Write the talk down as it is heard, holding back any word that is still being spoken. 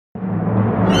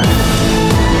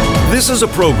This is a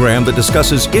program that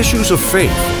discusses issues of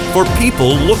faith for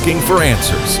people looking for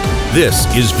answers. This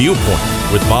is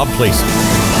ViewPoint with Bob Placie.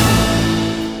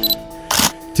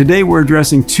 Today we're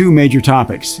addressing two major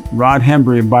topics. Rod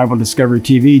Hembree of Bible Discovery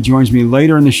TV joins me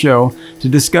later in the show to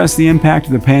discuss the impact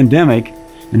of the pandemic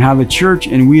and how the church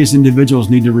and we as individuals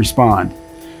need to respond.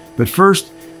 But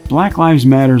first, Black Lives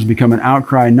Matter has become an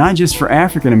outcry not just for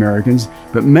African Americans,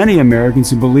 but many Americans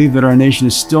who believe that our nation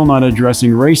is still not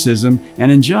addressing racism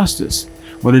and injustice.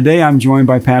 Well, today I'm joined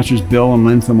by Pastors Bill and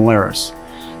Lynn Thomelaris.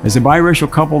 As a biracial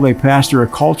couple, they pastor a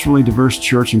culturally diverse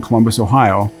church in Columbus,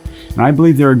 Ohio, and I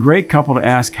believe they're a great couple to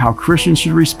ask how Christians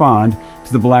should respond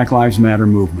to the Black Lives Matter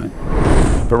movement.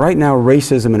 But right now,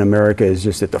 racism in America is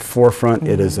just at the forefront.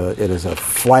 It is a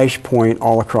flashpoint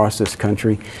all across this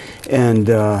country. And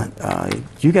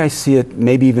you guys see it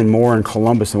maybe even more in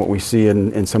Columbus than what we see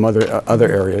in some other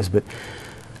areas. But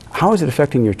how is it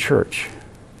affecting your church?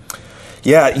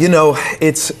 Yeah, you know,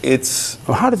 it's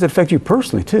well, how does it affect you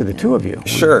personally, too, the two of you?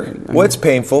 Sure. Well, it's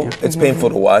painful. It's painful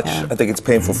to watch. I think it's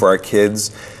painful for our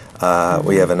kids.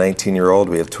 We have a 19-year-old,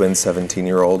 we have twin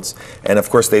 17-year-olds, and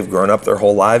of course they've grown up their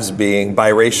whole lives being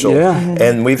biracial.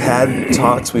 And we've had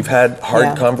talks, we've had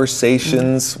hard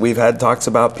conversations, we've had talks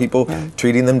about people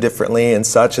treating them differently and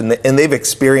such, and they've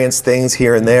experienced things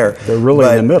here and there. They're really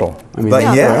in the middle. I mean,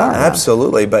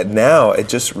 absolutely. But now, it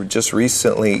just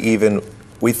recently even,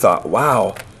 we thought,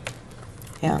 wow,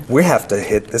 we have to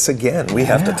hit this again. We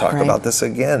have to talk about this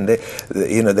again.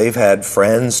 They've had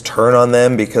friends turn on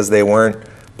them because they weren't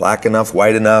black enough,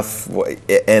 white enough,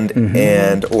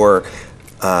 or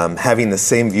having the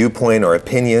same viewpoint or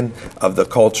opinion of the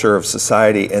culture of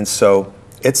society. And so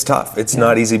it's tough. It's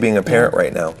not easy being a parent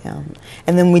right now.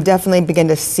 And then we definitely begin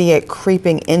to see it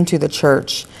creeping into the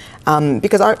church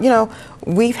because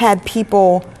we've had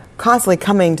people constantly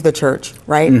coming to the church,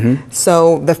 right?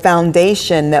 So the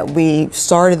foundation that we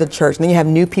started the church, and then you have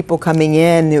new people coming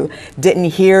in who didn't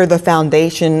hear the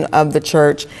foundation of the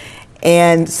church,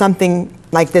 and something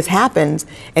like this happens,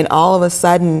 and all of a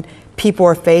sudden people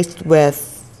are faced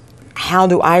with, how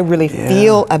do I really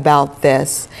feel about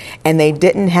this? And they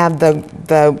didn't have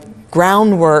the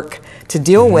groundwork to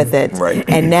deal with it,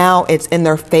 and now it's in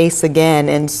their face again.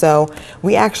 And so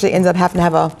we actually ended up having to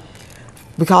have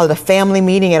we call it a family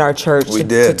meeting at our church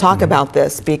to talk about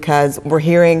this, because we're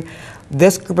hearing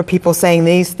this group of people saying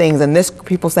these things and this group of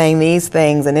people saying these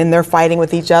things, and then they're fighting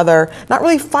with each other. Not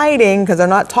really fighting, because they're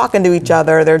not talking to each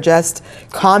other, they're just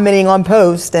commenting on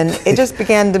posts, and it just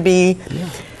began to be,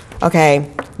 okay,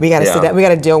 we got to sit down, we got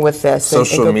to deal with this.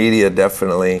 Social media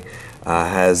definitely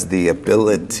has the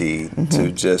ability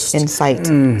to just incite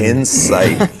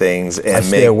things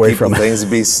and make things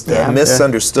be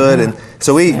misunderstood. And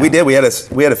so we had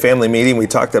a family meeting. We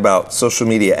talked about social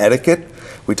media etiquette.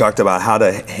 We talked about how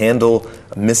to handle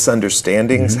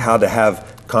misunderstandings, how to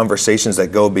have conversations that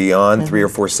go beyond 3 or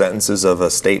 4 sentences of a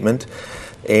statement.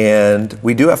 And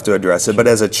we do have to address it. But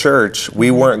as a church, we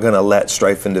weren't going to let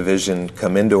strife and division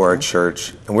come into our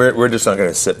church. And we're just not going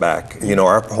to sit back. You know,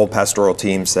 our whole pastoral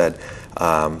team said,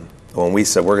 when we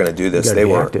said we're going to do this, they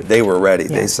were ready.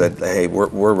 They said, hey,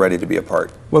 we're ready to be a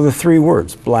part. Well, the 3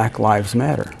 words, Black Lives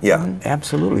Matter.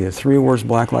 Absolutely. The 3 words,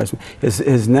 Black Lives Matter,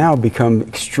 has now become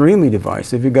extremely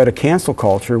divisive. You've got a cancel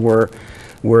culture where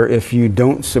if you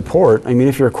don't support, I mean,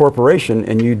 if you're a corporation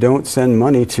and you don't send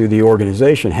money to the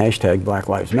organization, hashtag Black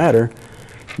Lives Matter,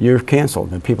 you're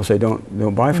canceled. And people say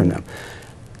don't buy from them.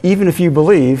 Even if you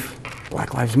believe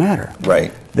Black Lives Matter.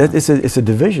 Right. It's a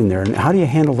division there. And how do you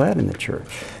handle that in the church?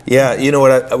 Yeah, you know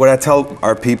what I tell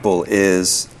our people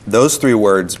is those 3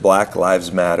 words, Black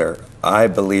Lives Matter, I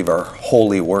believe are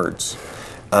holy words.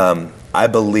 I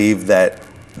believe that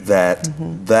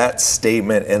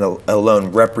statement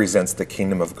alone represents the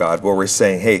kingdom of God, where we're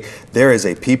saying, hey, there is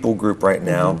a people group right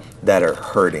now that are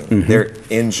hurting. They're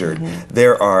injured.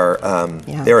 There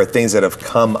are things that have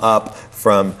come up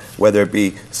from whether it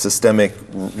be systemic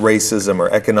racism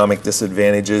or economic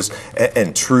disadvantages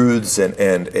and truths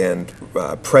and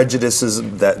prejudices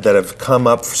that have come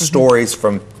up, stories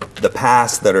from the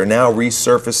past that are now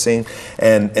resurfacing,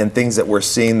 and things that we're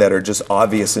seeing that are just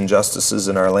obvious injustices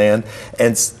in our land,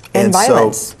 and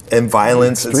violence. And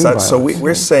such. So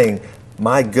we're saying,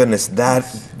 my goodness,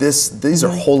 these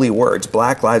are holy words,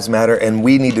 Black Lives Matter, and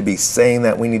we need to be saying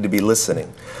that, we need to be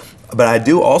listening. But I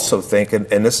do also think, and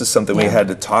this is something we had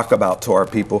to talk about to our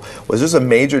people, was there's a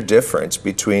major difference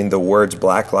between the words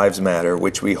Black Lives Matter,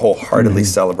 which we wholeheartedly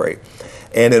celebrate,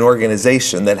 and an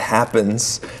organization that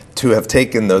happens to have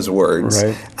taken those words,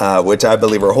 Right. which I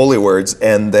believe are holy words,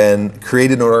 and then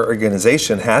created an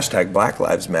organization, hashtag Black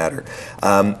Lives Matter.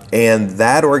 And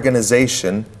that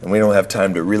organization, and we don't have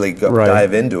time to really Right.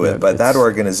 dive into it, Yeah, but that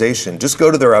organization, just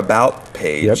go to their About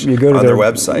page Yep, you go to on their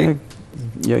website.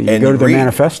 Yeah, you and go you to their read.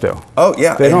 manifesto. Oh,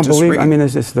 yeah, They and don't just believe, read. I mean,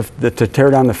 it's to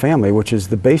tear down the family, which is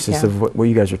the basis Yeah. of what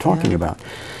you guys are talking Yeah. about.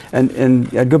 And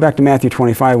I'd go back to Matthew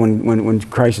 25 when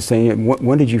Christ is saying,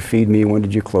 when did you feed me? When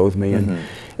did you clothe me?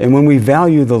 And when we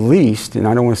value the least, and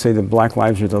I don't want to say that Black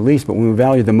lives are the least, but when we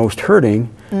value the most hurting,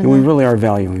 then we really are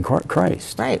valuing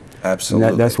Christ. Right. Absolutely.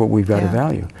 And that's what we've got to Yeah.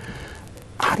 value.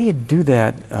 How do you do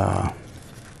that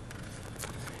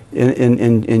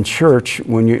in church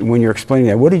when you're explaining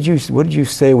that? What did you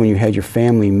say when you had your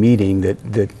family meeting?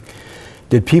 That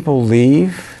did people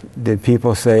leave? Did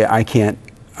people say, I can't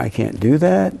do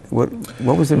that? What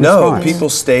was the No, response? people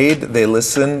stayed, they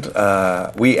listened.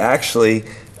 We actually,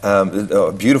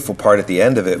 a beautiful part at the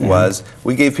end of it was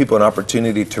we gave people an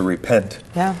opportunity to repent.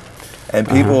 Yeah. And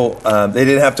people, they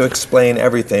didn't have to explain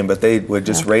everything, but they would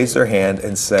just raise their hand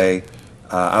and say,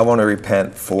 I want to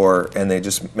repent for, and they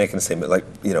just making a statement like,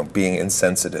 being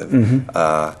insensitive,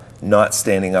 not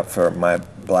standing up for my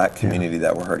Black community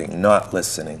that were hurting, not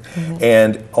listening.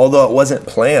 And although it wasn't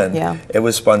planned, it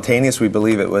was spontaneous. We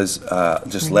believe it was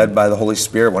just led by the Holy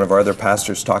Spirit. One of our other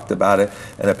pastors talked about it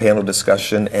in a panel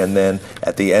discussion, and then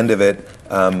at the end of it,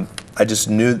 I just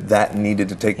knew that needed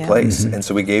to take place. And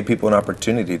so we gave people an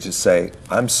opportunity to say,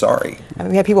 I'm sorry. And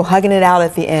we had people hugging it out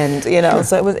at the end,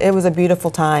 so it was a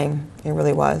beautiful time. It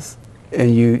really was.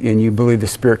 And you believe the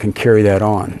Spirit can carry that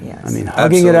on. Yes. I mean,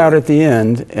 hugging it out at the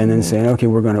end and then saying, okay,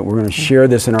 we're gonna share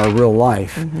this in our real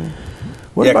life.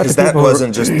 What Yeah, about because the that people who are-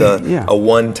 wasn't just a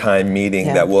one-time meeting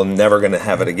that we're never going to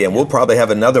have it again. We'll probably have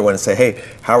another one and say, hey,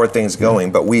 how are things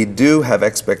going? But we do have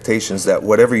expectations that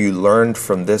whatever you learned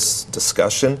from this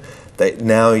discussion, that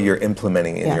now you're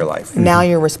implementing in your life. Now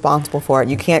you're responsible for it.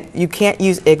 You can't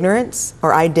use ignorance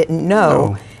or I didn't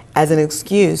know as an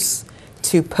excuse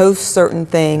to post certain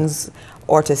things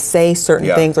or to say certain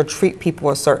things or treat people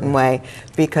a certain way,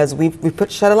 because we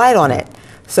shed a light on it.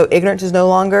 So ignorance is no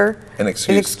longer an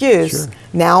excuse. Sure.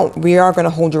 Now we are going to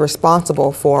hold you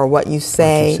responsible for what you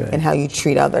say and how you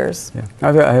treat others. Yeah.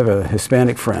 I have a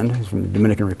Hispanic friend who's from the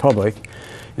Dominican Republic,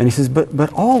 and he says,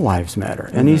 but all lives matter,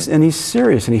 and he's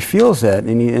serious, and he feels that,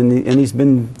 and he's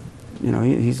been,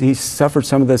 he's suffered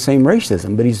some of the same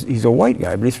racism, but he's a white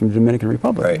guy, but he's from the Dominican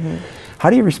Republic. Right. How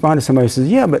do you respond to somebody who says,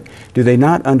 yeah, but do they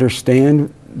not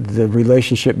understand the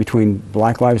relationship between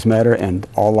Black Lives Matter and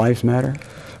All Lives Matter?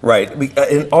 Right.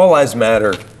 In All Lives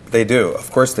Matter, they do.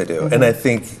 Of course they do. And I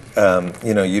think,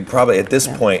 you'd probably, at this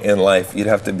point in life, you'd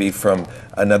have to be from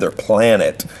another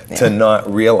planet to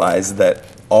not realize that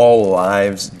all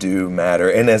lives do matter.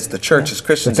 And as the church, as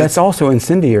Christians... But that's also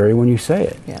incendiary when you say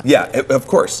it. Yeah, of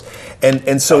course.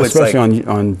 And so it's like... Especially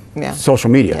on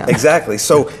social media. Yeah. Exactly.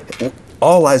 So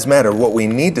all lives matter. What we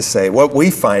need to say, what we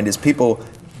find is people...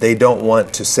 They don't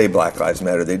want to say Black Lives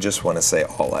Matter. They just want to say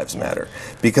all lives matter,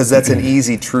 because that's an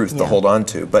easy truth to hold on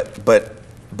to.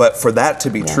 But for that to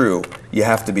be true, you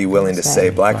have to be willing to say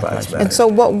Black Lives Matter. And so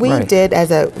what we did as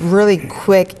a really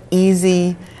quick,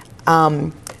 easy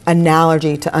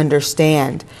analogy to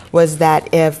understand was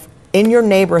that if in your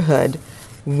neighborhood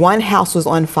one house was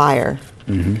on fire,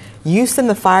 you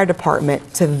send the fire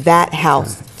department to that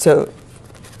house to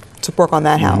work on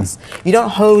that house. You don't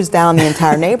hose down the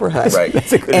entire neighborhood. Right.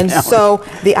 That's a good And analogy. so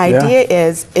the idea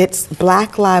is it's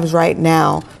Black lives right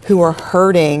now who are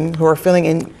hurting, who are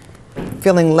feeling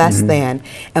less than,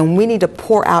 and we need to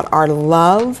pour out our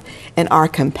love and our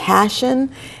compassion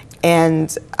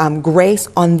and grace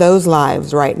on those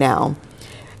lives right now.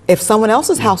 If someone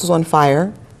else's house is on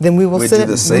fire, then we will We do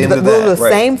the same to we'll do that, the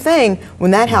right. same thing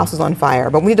when that house is on fire.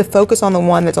 But we need to focus on the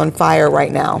one that's on fire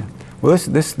right now. Well,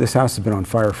 this house has been on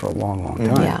fire for a long, long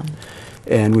time. Yeah.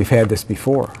 And we've had this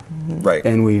before. Right.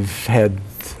 And we've had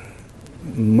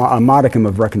a modicum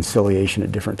of reconciliation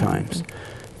at different times.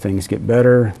 Things get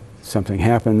better, something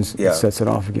happens, it sets it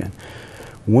off again.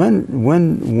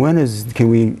 Can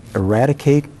we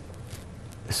eradicate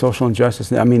social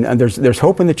injustice? I mean, there's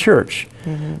hope in the church,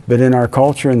 but in our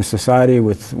culture and society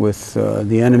with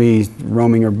the enemy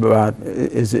roaming about,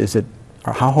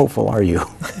 how hopeful are you?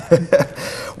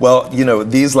 Well,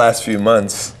 these last few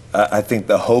months, I think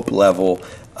the hope level,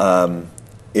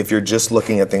 if you're just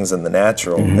looking at things in the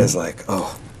natural, is like,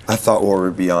 oh, I thought we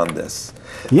were beyond this.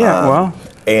 Yeah,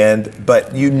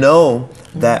 But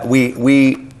that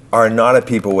we are not a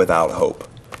people without hope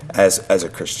as a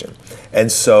Christian.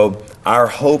 And so our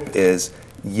hope is,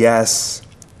 yes,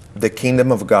 the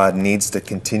kingdom of God needs to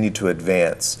continue to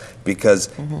advance, because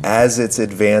as it's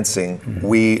advancing,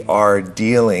 we are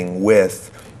dealing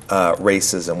with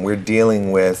racism. We're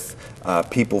dealing with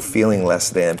people feeling less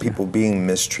than, people being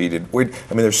mistreated. I mean,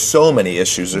 there's so many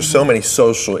issues. There's so many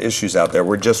social issues out there.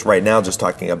 We're just right now just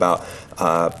talking about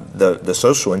the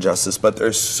social injustice, but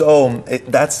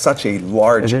that's such a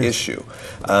large issue.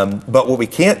 But what we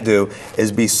can't do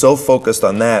is be so focused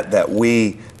on that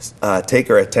we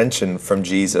take our attention from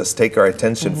Jesus, take our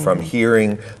attention from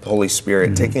hearing the Holy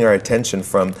Spirit, taking our attention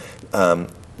from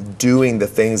doing the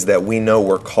things that we know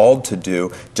we're called to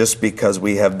do, just because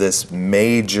we have this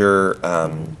major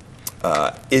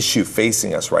issue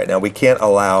facing us right now. We can't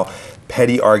allow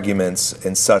petty arguments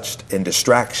and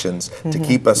distractions to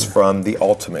keep us from the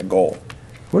ultimate goal.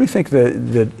 What do you think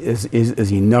that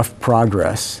is enough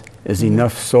progress, is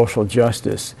enough social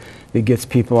justice that gets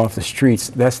people off the streets?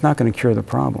 That's not going to cure the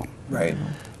problem. Right.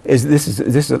 This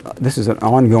is an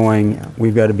ongoing.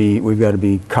 We've got to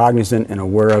be cognizant and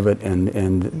aware of it, and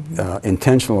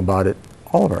intentional about it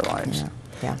all of our lives.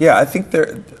 Yeah, I think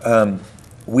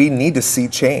we need to see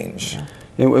change.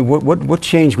 What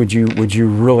change would you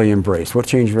really embrace? What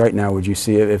change right now would you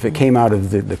see if it came out of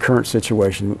the current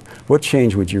situation? What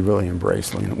change would you really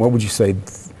embrace, Lena? What would you say?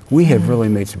 We have really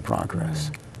made some progress.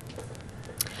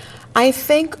 I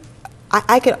think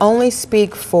I can only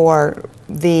speak for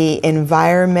the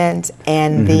environment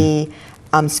and the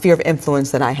sphere of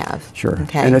influence that I have. Sure.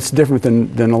 Okay. And it's different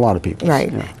than a lot of people.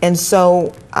 Right. Yeah. And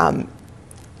so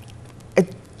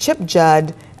Chip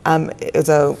Judd is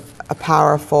a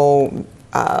powerful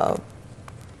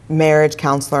marriage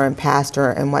counselor and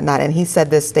pastor and whatnot, and he said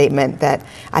this statement that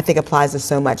I think applies to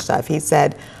so much stuff. He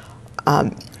said,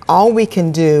 all we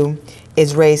can do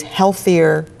is raise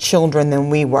healthier children than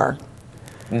we were.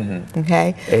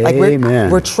 Okay? Amen. Like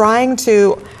we're trying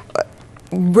to,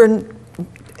 it's going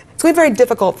to be very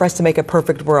difficult for us to make a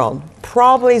perfect world.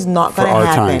 Probably is not going to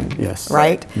happen. Time, yes.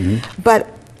 Right? But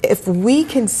if we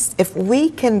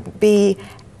can be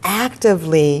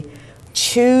actively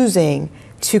choosing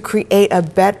to create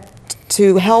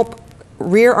to help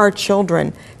rear our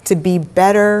children to be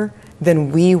better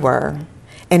than we were,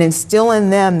 and instill in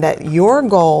them that your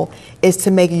goal is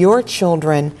to make your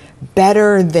children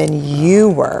better than you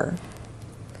were.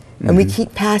 And we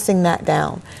keep passing that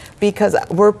down, because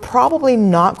we're probably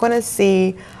not going to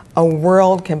see a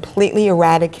world completely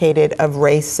eradicated of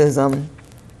racism.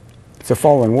 It's a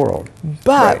fallen world.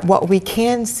 But what we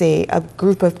can see, a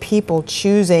group of people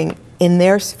choosing in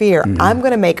their sphere, I'm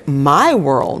going to make my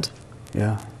world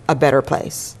a better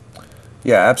place.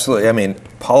 Yeah, absolutely. I mean,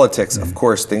 politics, of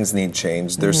course, things need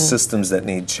change. There's systems that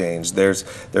need change. There's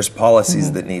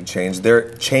policies that need change.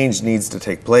 Change needs to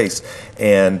take place,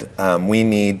 and we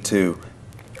need to,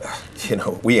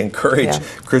 we encourage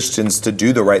Christians to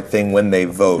do the right thing when they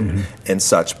vote and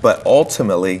such. But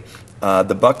ultimately,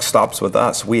 the buck stops with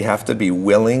us. We have to be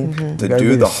willing to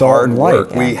do the hard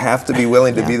work. We have to be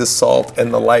willing to be the salt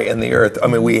and the light in the earth. I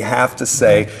mean, we have to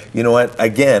say, you know what,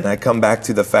 again, I come back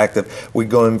to the fact that we're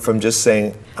going from just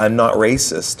saying, I'm not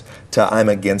racist, to I'm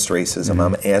against racism,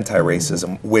 I'm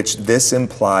anti-racism, which this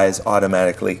implies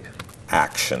automatically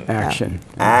action.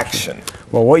 Action.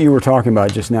 Well, what you were talking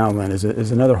about just now, Len,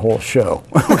 is another whole show.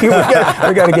 we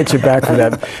got to get you back for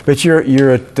that. But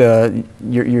you're at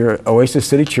Oasis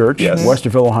City Church, in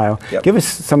Westerville, Ohio. Give us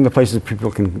some of the places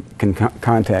people can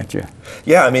contact you.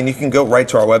 Yeah, I mean, you can go right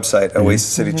to our website,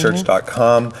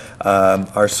 oasiscitychurch.com.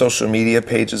 Our social media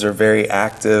pages are very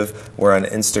active. We're on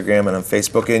Instagram and on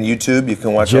Facebook and YouTube. You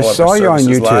can watch all of our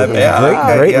services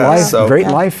live. Great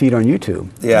live feed on YouTube.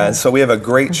 Yeah, and so we have a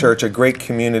great church, a great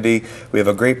community. We have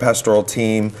a great pastoral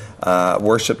team,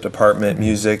 worship department,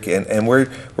 music, and we're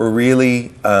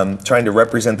really trying to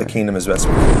represent the kingdom as best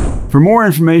we can. For more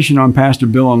information on Pastor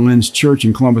Bill and Lynn's church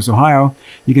in Columbus, Ohio,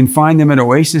 you can find them at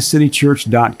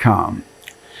oasiscitychurch.com.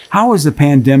 How has the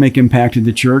pandemic impacted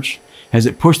the church? Has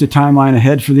it pushed the timeline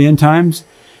ahead for the end times?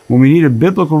 When we need a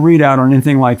biblical readout on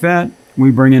anything like that,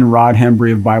 we bring in Rod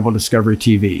Hembree of Bible Discovery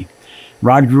TV.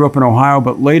 Rod grew up in Ohio,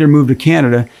 but later moved to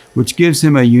Canada, which gives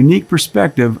him a unique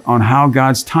perspective on how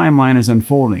God's timeline is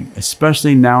unfolding,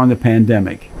 especially now in the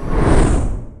pandemic.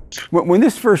 When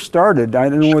this first started, I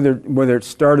don't know whether it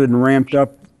started and ramped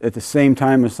up at the same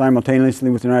time as simultaneously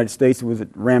with the United States, or was it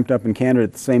ramped up in Canada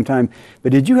at the same time?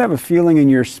 But did you have a feeling in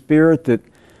your spirit that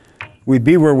we'd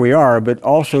be where we are, but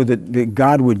also that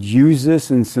God would use this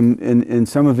in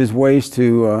some of His ways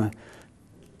to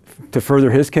further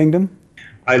His kingdom?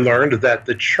 I learned that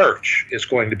the church is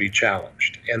going to be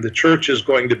challenged, and the church is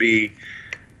going to be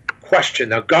questioned.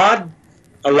 Now, God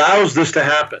allows this to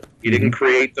happen. He didn't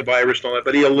create the virus and all that,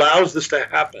 but He allows this to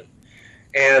happen.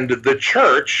 And the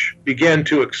church began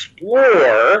to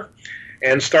explore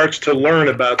and starts to learn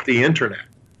about the internet.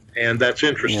 And that's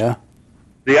interesting. Yeah.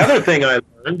 The other thing I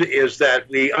learned is that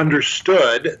we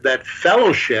understood that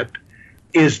fellowship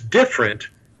is different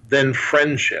than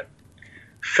friendship.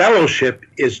 Fellowship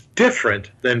is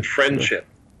different than friendship.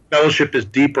 Fellowship is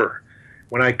deeper.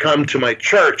 When I come to my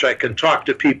church, I can talk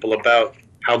to people about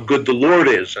how good the Lord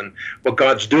is and what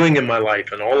God's doing in my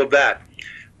life and all of that.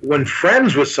 When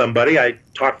friends with somebody, I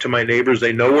talk to my neighbors.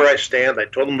 They know where I stand. I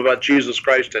told them about Jesus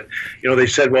Christ, and they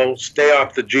said, "Well, stay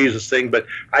off the Jesus thing." But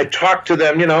I talk to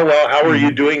them, well, how are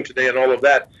you doing today, and all of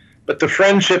that. But the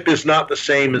friendship is not the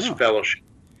same as fellowship.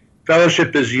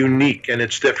 Fellowship is unique and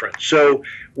it's different. So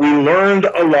we learned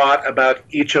a lot about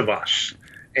each of us,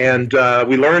 and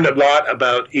we learned a lot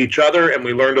about each other, and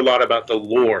we learned a lot about the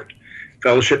Lord.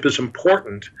 Fellowship is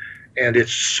important, and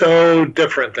it's so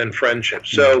different than friendship.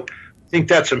 So I think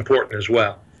that's important as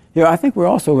well. Yeah, I think we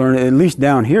also learned, at least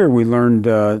down here, we learned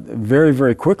very,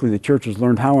 very quickly, the churches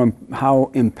learned how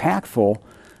impactful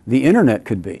the internet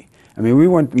could be. I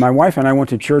mean, my wife and I went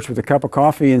to church with a cup of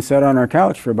coffee and sat on our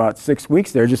couch for about 6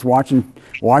 weeks there, just watching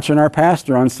our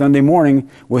pastor on Sunday morning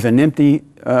with an empty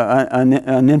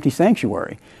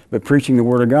sanctuary, but preaching the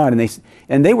Word of God.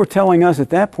 And they were telling us at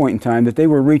that point in time that they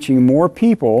were reaching more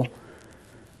people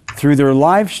through their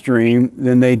live stream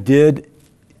than they did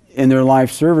in their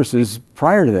live services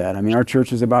prior to that. I mean, our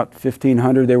church is about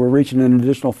 1,500. They were reaching an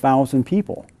additional 1,000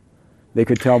 people. They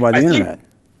could tell by the internet.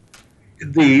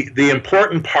 The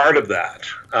important part of that,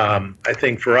 I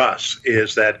think for us,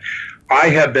 is that I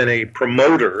have been a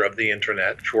promoter of the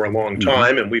internet for a long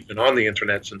time, and we've been on the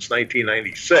internet since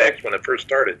 1996 when it first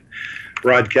started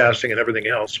broadcasting and everything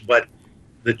else. But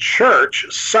the church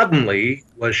suddenly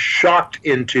was shocked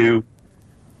into,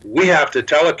 we have to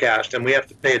telecast and we have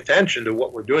to pay attention to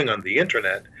what we're doing on the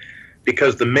internet,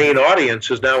 because the main audience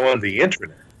is now on the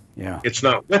internet. Yeah. It's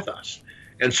not with us.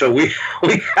 And so we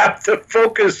have to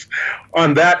focus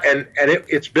on that, and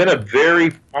it's been a very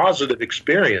positive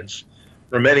experience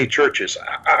for many churches.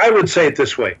 I would say it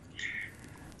this way: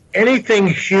 anything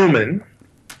human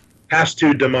has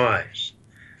to demise,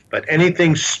 but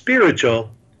anything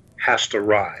spiritual has to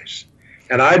rise.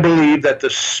 And I believe that the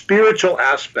spiritual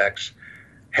aspects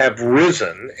have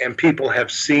risen, and people have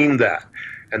seen that.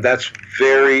 And that's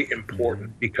very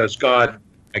important, because God,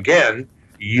 again,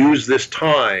 used this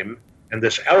time and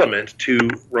this element to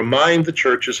remind the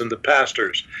churches and the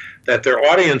pastors that their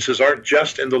audiences aren't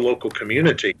just in the local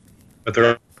community, but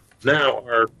they're now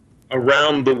are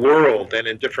around the world and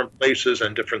in different places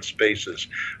and different spaces.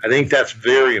 I think that's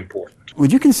very important.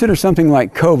 Would you consider something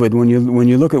like COVID, when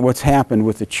you look at what's happened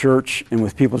with the church and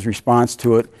with people's response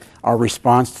to it, our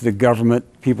response to the government,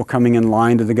 people coming in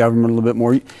line to the government a little bit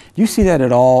more, do you see that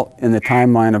at all in the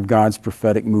timeline of God's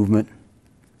prophetic movement?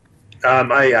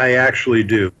 I actually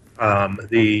do.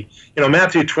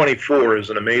 Matthew 24 is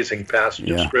an amazing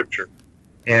passage of Scripture.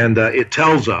 And it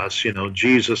tells us,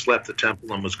 Jesus left the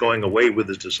temple and was going away with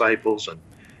his disciples, and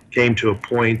came to a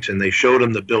point, and they showed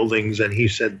him the buildings, and he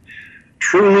said,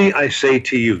 "Truly I say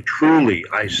to you, truly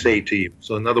I say to you."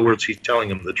 So in other words, he's telling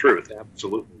them the truth,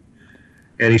 absolutely.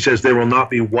 And he says, "There will not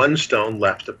be one stone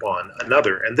left upon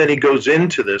another." And then he goes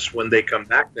into this when they come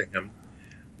back to him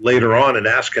later on and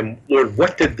ask him, "Lord,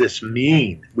 what did this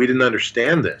mean? We didn't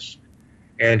understand this."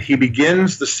 And he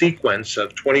begins the sequence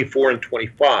of 24 and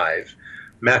 25,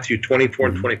 Matthew 24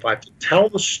 and 25, to tell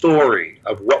the story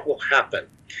of what will happen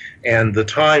and the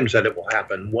times that it will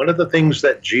happen. One of the things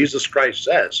that Jesus Christ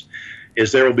says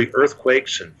is there will be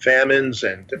earthquakes and famines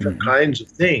and different kinds of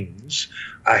things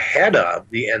ahead of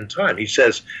the end time. He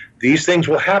says, these things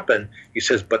will happen. He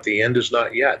says, but the end is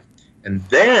not yet. And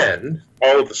then,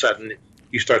 all of a sudden,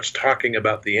 he starts talking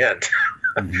about the end.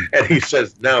 And he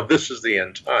says, now this is the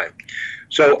end time.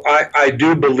 So I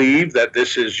do believe that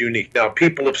this is unique. Now,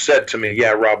 people have said to me,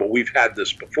 yeah, Rob, well, we've had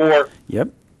this before. Yep.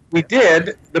 We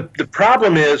did. The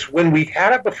problem is, when we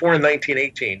had it before in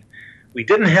 1918, we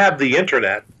didn't have the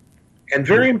internet. And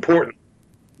very important,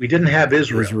 we didn't have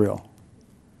Israel.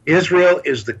 Israel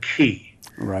is the key.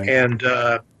 Right. And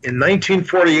in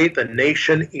 1948, the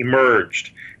nation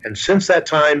emerged. And since that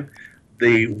time,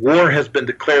 the war has been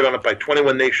declared on it by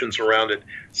 21 nations around it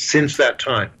since that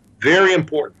time. Very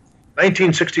important.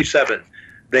 1967,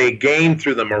 they gained,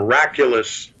 through the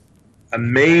miraculous,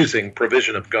 amazing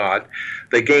provision of God,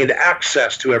 they gained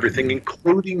access to everything,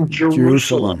 including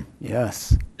Jerusalem.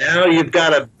 Yes. Now you've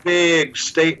got a big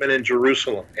statement in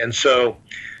Jerusalem. And so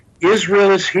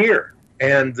Israel is here.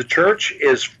 And the church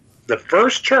is the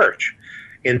first church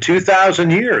in 2,000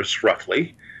 years,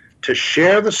 roughly, to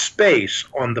share the space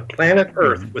on the planet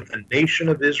Earth with the nation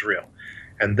of Israel.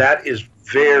 And that is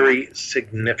very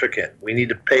significant. We need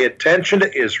to pay attention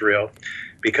to Israel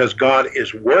because God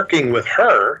is working with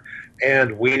her,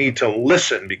 and we need to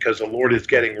listen because the Lord is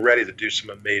getting ready to do some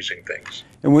amazing things.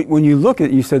 And when you look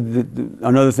at, you said that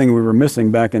another thing we were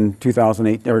missing back in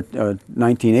 2008 or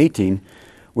 1918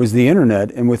 was the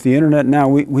internet. And with the internet now,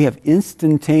 we have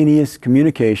instantaneous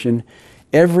communication.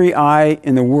 Every eye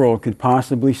in the world could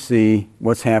possibly see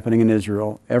what's happening in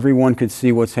Israel. Everyone could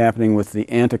see what's happening with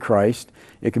the Antichrist.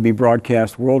 It could be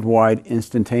broadcast worldwide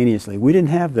instantaneously. We didn't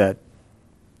have that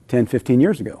 10, 15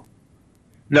 years ago.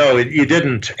 No, you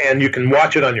didn't. And you can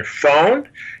watch it on your phone.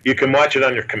 You can watch it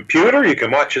on your computer. You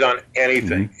can watch it on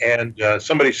anything. Mm-hmm. And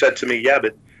somebody said to me, yeah,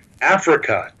 but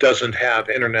Africa doesn't have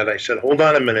internet. I said, hold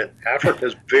on a minute. Africa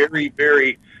is very,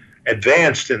 very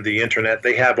advanced in the internet.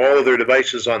 They have all of their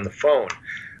devices on the phone.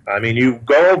 I mean, you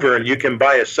go over and you can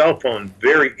buy a cell phone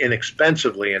very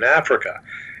inexpensively in Africa.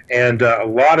 And a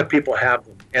lot of people have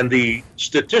them. And the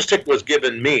statistic was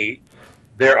given me,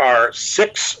 there are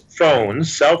 6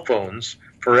 phones, cell phones,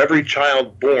 for every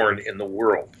child born in the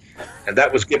world. And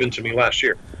that was given to me last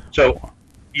year. So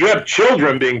you have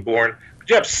children being born, but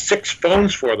you have 6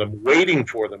 phones for them, waiting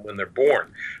for them when they're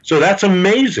born. So that's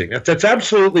amazing. That's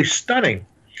absolutely stunning.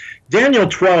 Daniel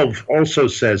 12 also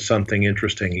says something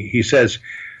interesting. He says,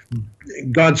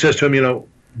 God says to him,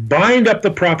 bind up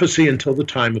the prophecy until the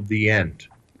time of the end.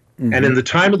 Mm-hmm. And in the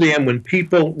time of the end, when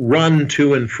people run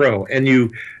to and fro, and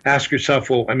you ask yourself,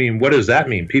 well, I mean, what does that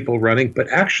mean, people running? But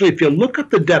actually, if you look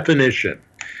at the definition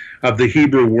of the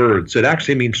Hebrew words, it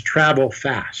actually means travel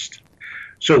fast.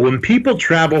 So when people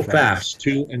travel fast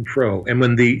to and fro, and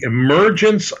when the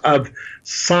emergence of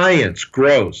science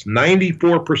grows,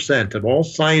 94% of all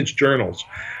science journals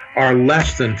are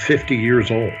less than 50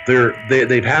 years old.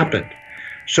 They've happened.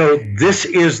 So this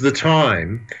is the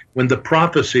time when the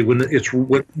prophecy, when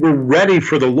we're ready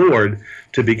for the Lord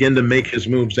to begin to make his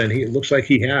moves, and it looks like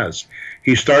he has.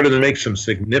 He started to make some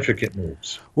significant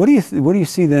moves. What do you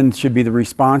see then should be the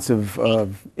response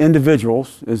of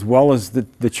individuals as well as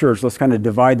the church? Let's kind of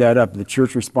divide that up, the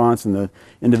church response and the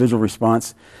individual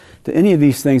response to any of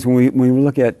these things. When we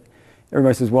look at,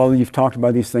 everybody says, well, you've talked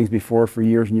about these things before for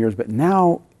years and years, but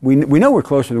now we know we're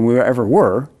closer than we ever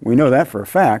were. We know that for a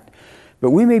fact. But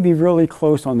we may be really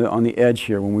close on the edge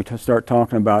here when we start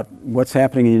talking about what's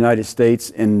happening in the United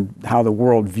States and how the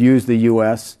world views the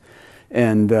U.S.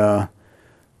 And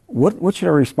what should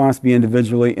our response be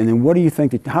individually? And then what do you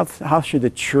think, how should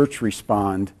the church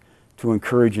respond to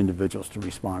encourage individuals to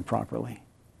respond properly?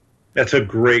 That's a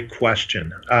great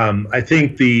question. I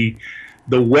think the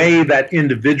way that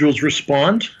individuals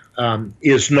respond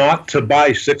is not to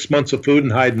buy 6 months of food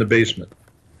and hide in the basement.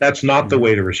 That's not the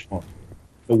way to respond.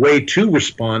 The way to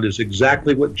respond is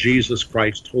exactly what Jesus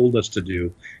Christ told us to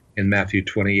do in Matthew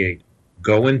 28.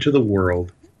 Go into the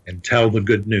world and tell the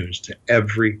good news to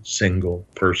every single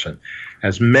person.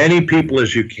 As many people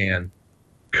as you can,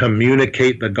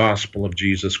 communicate the gospel of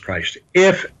Jesus Christ.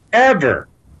 If ever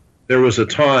there was a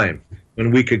time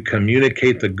when we could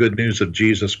communicate the good news of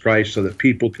Jesus Christ so that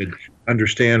people could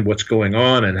understand what's going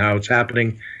on and how it's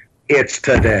happening, it's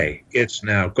today. It's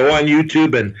now. Go on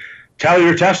YouTube and tell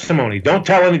your testimony. Don't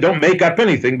make up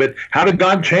anything, but how did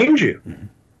God change you?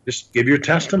 Just give your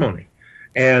testimony.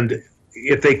 And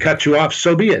if they cut you off,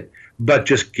 so be it. But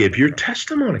just give your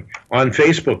testimony on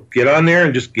Facebook. Get on there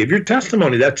and just give your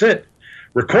testimony. That's it.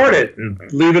 Record it and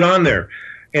leave it on there.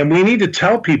 And we need to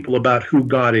tell people about who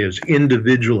God is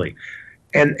individually.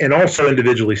 And also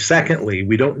individually. Secondly,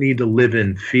 we don't need to live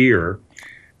in fear.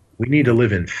 We need to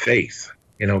live in faith.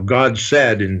 God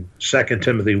said in 2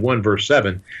 Timothy 1, verse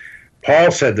 7,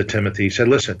 Paul said to Timothy, he said,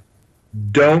 listen,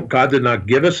 God did not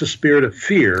give us a spirit of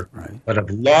fear, but of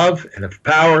love and of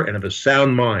power and of a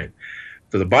sound mind.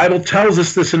 So the Bible tells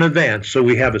us this in advance, so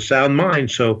we have a sound mind,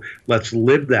 so let's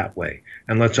live that way,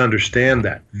 and let's understand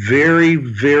that. Very,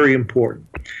 very important.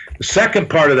 The second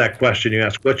part of that question you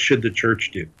asked, what should the church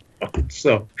do? Oh, it's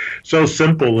so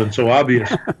simple and so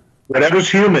obvious. Whatever's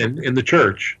human in the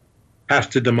church has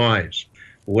to demise.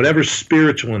 Whatever's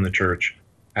spiritual in the church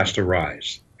has to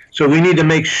rise. So we need to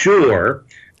make sure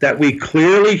that we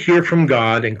clearly hear from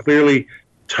God and clearly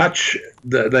touch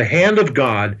the hand of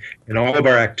God in all of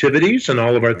our activities and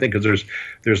all of our things. Because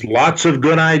there's lots of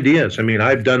good ideas. I mean,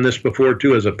 I've done this before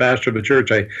too as a pastor of a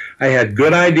church. I had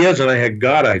good ideas and I had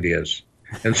God ideas.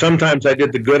 And sometimes I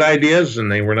did the good ideas and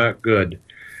they were not good.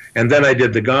 And then I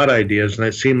did the God ideas and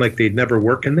it seemed like they'd never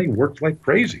work, and they worked like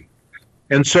crazy.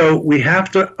 And so we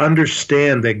have to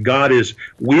understand that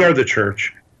we are the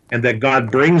church, and that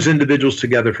God brings individuals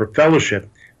together for fellowship.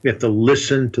 We have to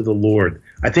listen to the Lord.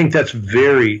 I think that's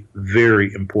very,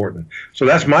 very important. So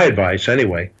that's my advice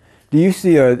anyway. Do you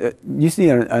see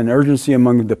an urgency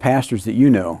among the pastors that you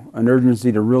know, an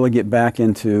urgency to really get back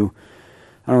into,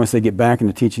 I don't want to say get back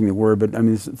into teaching the Word, but I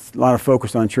mean, it's a lot of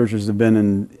focus on churches have been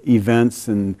in events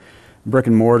and brick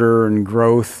and mortar and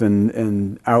growth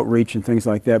and outreach and things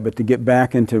like that, but to get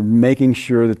back into making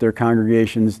sure that their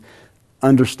congregations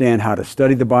understand how to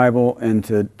study the Bible and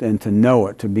to know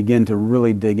it, to begin to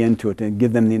really dig into it, and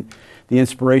give them the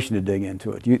inspiration to dig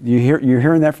into it. You're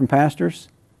hearing that from pastors?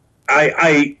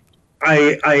 I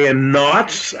am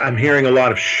not. I'm hearing a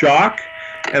lot of shock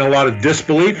and a lot of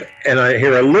disbelief, and I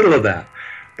hear a little of that,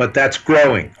 but that's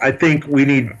growing. I think we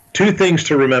need two things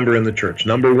to remember in the church.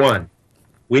 Number one,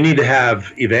 we need to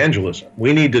have evangelism.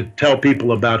 We need to tell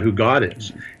people about who God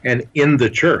is, and in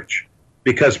the church,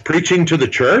 because preaching to the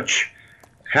church,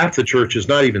 half the church is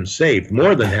not even saved,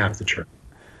 more than half the church.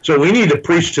 So we need to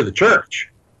preach to the church.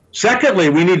 Secondly,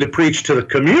 we need to preach to the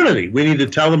community. We need to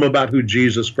tell them about who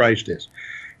Jesus Christ is.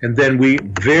 And then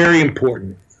very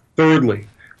important, thirdly,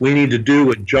 we need to do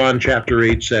what John chapter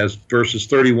 8 says, verses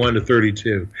 31 to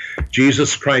 32.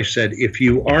 Jesus Christ said, if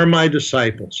you are my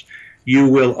disciples, you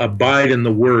will abide in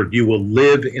the Word. You will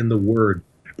live in the Word.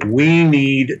 We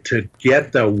need to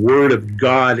get the Word of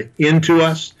God into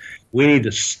us. We need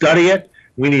to study it.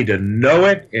 We need to know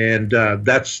it, and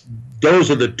those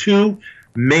are the two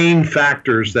main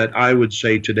factors that I would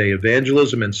say today: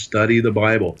 evangelism and study the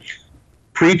Bible.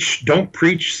 Don't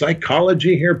preach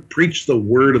psychology here. Preach the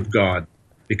Word of God,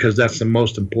 because that's the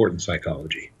most important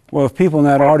psychology. Well, if people in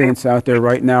that audience out there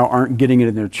right now aren't getting it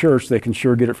in their church, they can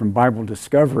sure get it from Bible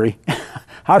Discovery.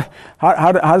 How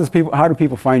do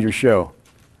people find your show?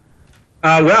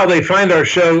 Well, they find our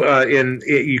show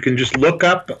you can just look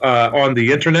up on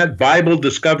the internet,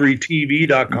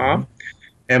 BibleDiscoveryTV.com.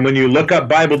 And when you look up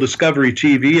Bible Discovery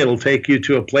TV, it'll take you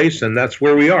to a place, and that's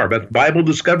where we are. But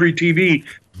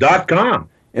BibleDiscoveryTV.com.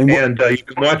 And you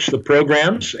can watch the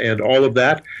programs and all of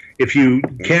that. If you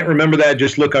can't remember that,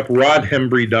 just look up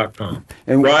RodHembree.com.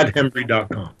 And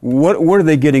RodHembree.com. What are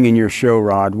they getting in your show,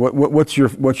 Rod? What's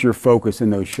your focus in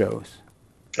those shows?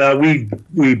 We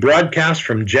broadcast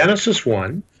from Genesis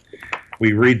 1.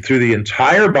 We read through the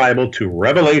entire Bible to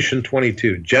Revelation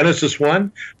 22. Genesis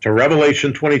 1 to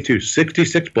Revelation 22,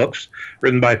 66 books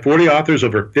written by 40 authors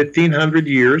over 1,500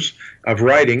 years of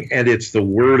writing, and it's the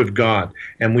Word of God.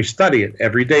 And we study it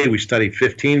every day. We study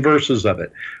 15 verses of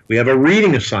it. We have a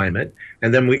reading assignment,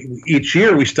 and then each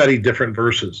year we study different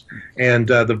verses. And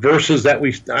the verses that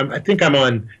I think I'm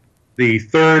on the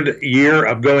third year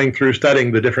of going through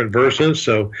studying the different verses.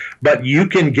 But you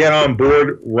can get on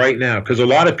board right now, because a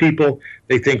lot of people,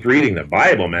 they think reading the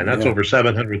Bible, man, that's over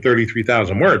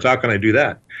 733,000 words. How can I do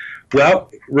that?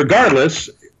 Well, regardless,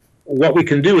 what we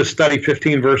can do is study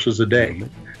 15 verses a day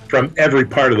from every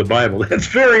part of the Bible. That's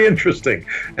very interesting,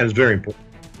 and it's very important.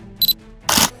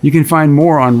 You can find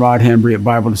more on Rod Hembree at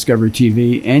Bible Discovery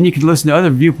TV, and you can listen to other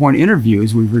ViewPoint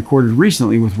interviews we've recorded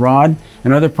recently with Rod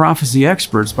and other prophecy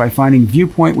experts by finding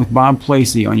ViewPoint with Bob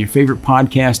Placie on your favorite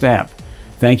podcast app.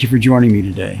 Thank you for joining me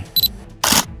today.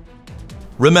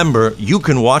 Remember, you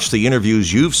can watch the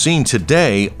interviews you've seen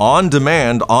today on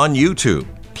demand on YouTube.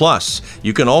 Plus,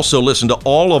 you can also listen to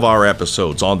all of our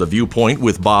episodes on the ViewPoint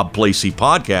with Bob Placie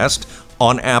podcast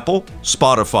on Apple,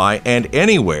 Spotify, and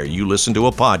anywhere you listen to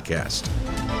a podcast.